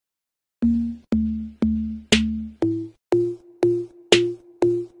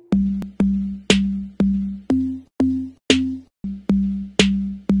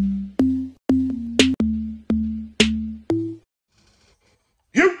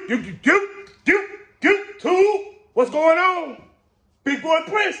YouTube. What's going on? Big boy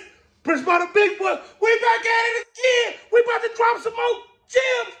Prince by the big boy. We back at it again. We about to drop some more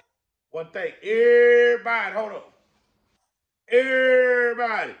gems. One thing, everybody, hold on.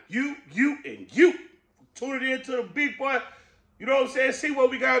 Everybody, you, and you. Tune it into the big boy. You know what I'm saying? See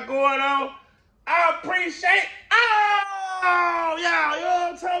what we got going on. I appreciate y'all. You know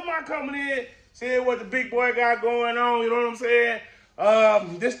what I'm talking about coming in. Seeing what the big boy got going on. You know what I'm saying?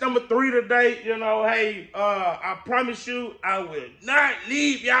 This number 3 today, you know, hey, I promise you, I will not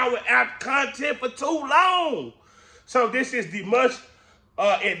leave y'all without content for too long. So this is the much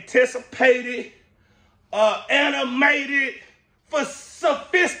anticipated, animated, for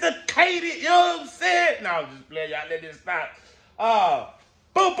sophisticated, you know what I'm saying? No, I'm just playing, y'all, let this stop.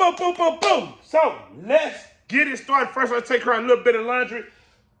 Boom. So let's get it started. First, I'll take her a little bit of laundry.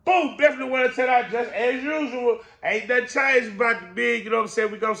 Boom, definitely want to tell y'all, just as usual, ain't nothing changed about the big, you know what I'm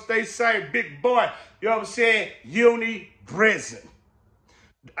saying? We gonna stay same, big boy, you know what I'm saying? Uni-Resin.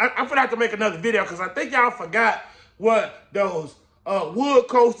 I forgot to make another video because I think y'all forgot what those wood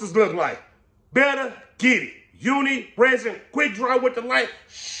coasters look like. Better get it. Uni-Resin, quick dry with the light,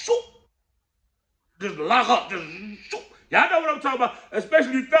 shoot. Just lock up, just shoot. Y'all know what I'm talking about,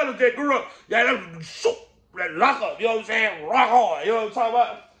 especially you fellas that grew up. Y'all shoot, that lock up, you know what I'm saying? Rock hard, you know what I'm talking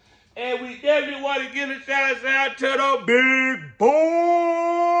about? And we definitely want to give a shout out to the big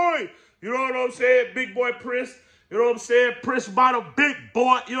boy. You know what I'm saying? Big boy Prince. You know what I'm saying? Prince by the big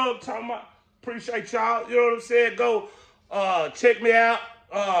boy. You know what I'm talking about? Appreciate y'all. You know what I'm saying? Go check me out.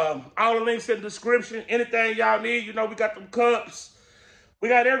 All the links in the description. Anything y'all need, you know, we got them cups. We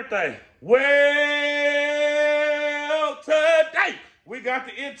got everything. Well, today we got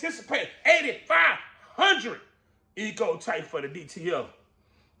the anticipated 8500 eco type for the DTF.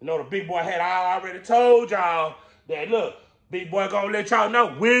 You know, the big boy had already told y'all that, look, big boy gonna let y'all know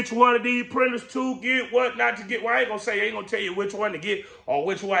which one of these printers to get, what not to get. Well, I ain't gonna tell you which one to get or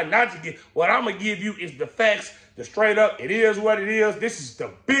which one not to get. What I'm gonna give you is the facts, the straight up, it is what it is. This is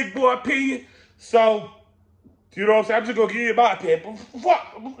the big boy opinion. So, you know what I'm saying? I'm just gonna give you my opinion.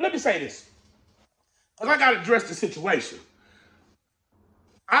 But let me say this. Because I gotta address the situation.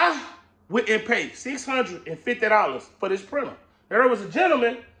 I went and paid $650 for this printer. There was a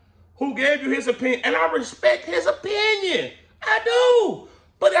gentleman who gave you his opinion, and I respect his opinion. I do.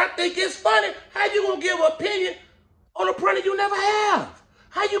 But I think it's funny how you gonna give an opinion on a printer you never have.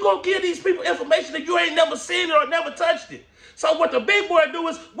 How you gonna give these people information that you ain't never seen it or never touched it? So what the big boy do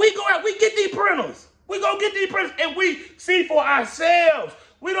is we go out, we get these printers. We go get these printers and we see for ourselves.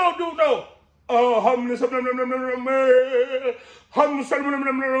 We don't do no osmosis.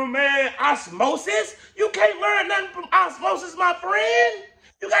 You can't learn nothing from osmosis, my friend.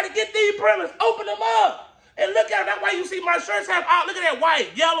 You got to get these printers, open them up, and look at it. That's why you see my shirts have all, look at that white,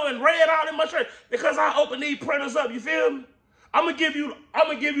 yellow, and red all in my shirt, because I open these printers up, you feel me? I'm gonna give you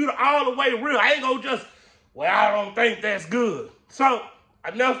the all the way real. I ain't gonna just, well, I don't think that's good. So,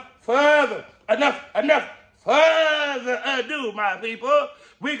 enough further ado, my people.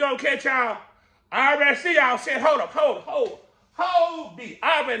 We gonna catch y'all. I already see y'all said, hold me.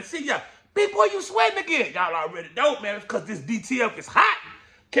 I already see y'all. Big boy, you sweating again. Y'all already know, man, it's because this DTF is hot.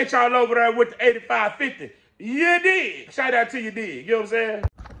 Catch y'all over there with the 8550. You dig. Shout out to you dig. You know what I'm saying?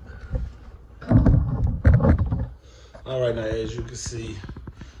 All right, now, as you can see,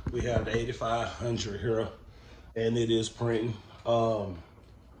 we have the 8500 here, and it is printing.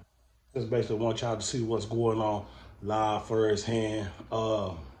 Just basically want y'all to see what's going on live firsthand.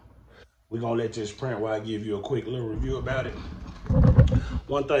 We're going to let this print while I give you a quick little review about it.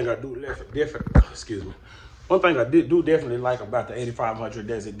 One thing I do One thing I do definitely like about the 8500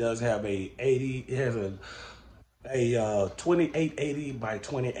 is it does have a 2880 by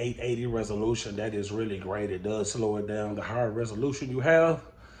 2880 resolution. That is really great. It does slow it down. The higher resolution you have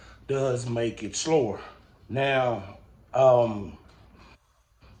does make it slower. Now, I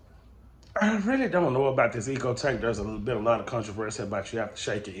really don't know about this EcoTank. There's been a lot of controversy about you have to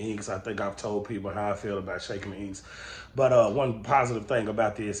shake your inks. I think I've told people how I feel about shaking the inks. But one positive thing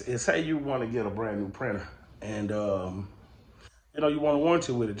about this is, say you want to get a brand new printer and you know, you want a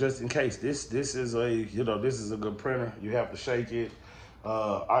warranty with it just in case. This is a good printer. You have to shake it.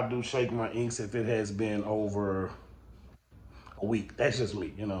 I do shake my inks if it has been over a week. That's just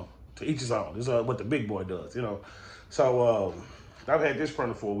me, you know. To each his own. This is what the big boy does, you know. So I've had this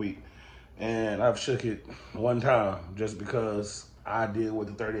printer for a week. And I've shook it one time just because I deal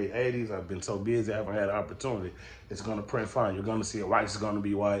with the 3880s. I've been so busy, I haven't had an opportunity. It's gonna print fine. You're gonna see it white, it's gonna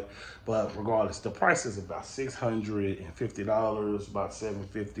be white. But regardless, the price is about $650, about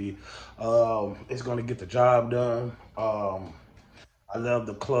 $750. It's gonna get the job done. I love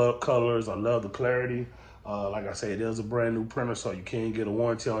the colors. I love the clarity. Like I said, it is a brand new printer, so you can't get a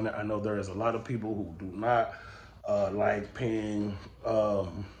warranty on it. I know there is a lot of people who do not like paying,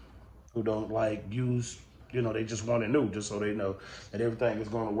 who don't like use, you know, they just want it new, just so they know that everything is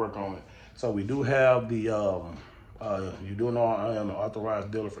going to work on it. So we do have the, you do know I am an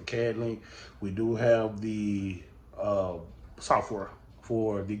authorized dealer for Cadlink. We do have the software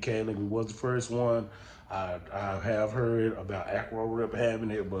for the Cadlink. We was the first one. I have heard about AquaRip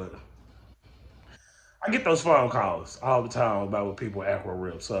having it, but I get those phone calls all the time about what people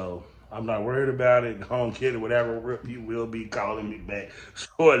AquaRip, so I'm not worried about it. Don't get it with AquaRip. You will be calling me back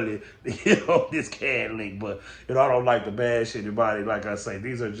shortly to get on this Cadlink, but you know, I don't like to bash anybody. Like I say,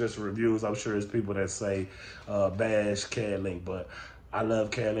 these are just reviews. I'm sure there's people that say bash Cadlink, but I love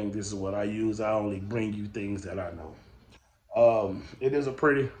Cadlink. This is what I use. I only bring you things that I know. It is a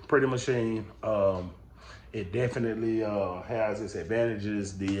pretty machine. It definitely has its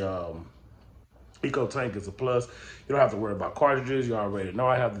advantages. The Eco Tank is a plus. You don't have to worry about cartridges. You already know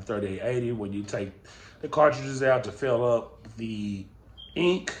I have the 3880. When you take the cartridges out to fill up the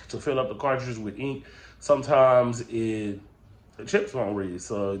ink, to fill up the cartridges with ink, sometimes the chips won't read,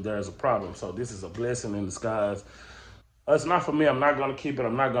 so there's a problem. So this is a blessing in disguise. It's not for me. I'm not gonna keep it.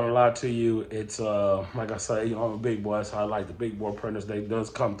 I'm not gonna lie to you. It's like I say, you know, I'm a big boy, so I like the big boy printers. They does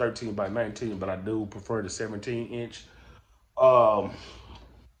come 13 by 19, but I do prefer the 17-inch.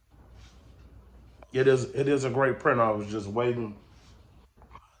 It is a great printer. I was just waiting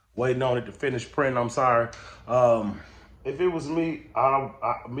on it to finish printing. I'm sorry. If it was me,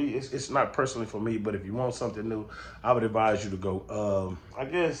 it's not personally for me, but if you want something new, I would advise you to go. I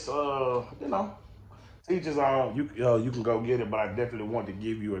guess you know, each his own. You can go get it, but I definitely want to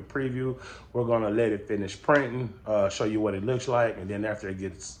give you a preview. We're gonna let it finish printing, show you what it looks like, and then after it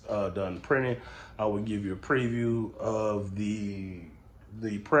gets done printing, I will give you a preview of the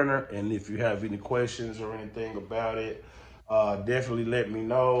printer. And if you have any questions or anything about it, definitely let me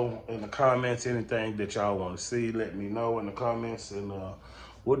know in the comments. Anything that y'all want to see, let me know in the comments, and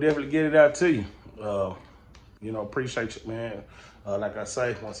we'll definitely get it out to you. You know, appreciate you, man. Like I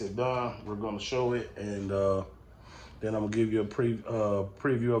say, once it's done, we're gonna show it, and then I'm gonna give you a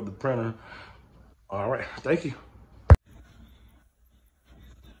preview of the printer. All right, thank you.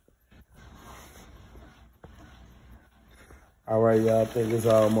 All right, y'all, I think it's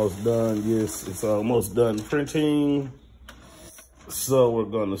almost done. Yes, it's almost done printing. So we're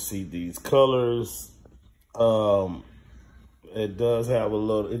gonna see these colors. It does have a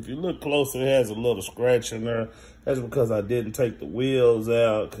little, if you look closer, it has a little scratch in there. That's because I didn't take the wheels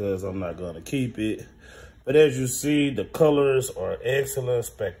out, because I'm not gonna keep it. But as you see, the colors are excellent,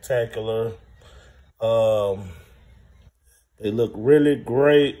 spectacular. They look really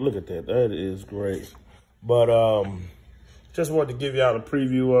great. Look at that, that is great. But just wanted to give y'all a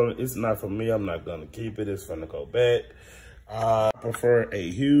preview of it. It's not for me. I'm not gonna keep it. It's gonna go back. I prefer a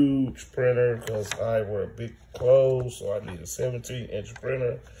huge printer because I wear big clothes, so I need a 17-inch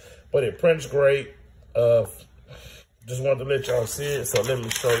printer. But it prints great. Just wanted to let y'all see it. So let me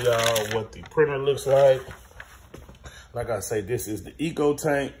show y'all what the printer looks like. Like I say, this is the Eco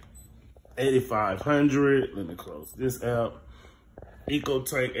Tank 8500. Let me close this out. Eco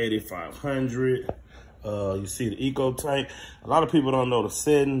Tank 8500. You see the Eco Tank. A lot of people don't know the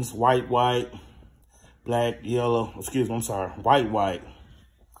settings: white, black, yellow. Excuse me, I'm sorry, white,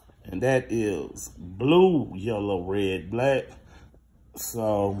 and that is blue, yellow, red, black.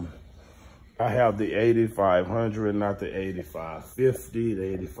 So I have the 8500, not the 8550. The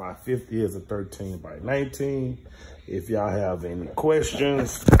 8550 is a 13 by 19. If y'all have any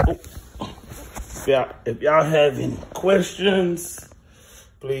questions, if y'all have any questions,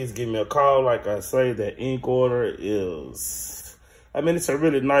 please give me a call. Like I say, that ink order is, I mean, it's a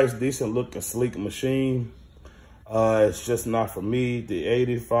really nice, decent looking, sleek machine. It's just not for me. The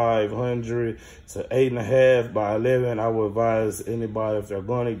 8500, it's an 8.5 by 11. I would advise anybody, if they're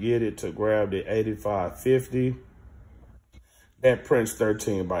going to get it, to grab the 8550. That prints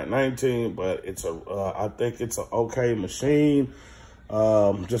 13 by 19, but it's I think it's an okay machine.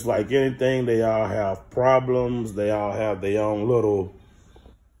 Just like anything, they all have problems. They all have their own little,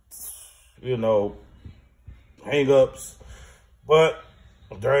 you know, hang-ups. But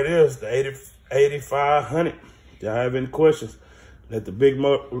there it is, the 8500. If y'all have any questions, let the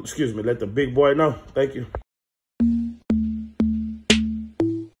big boy know. Thank you.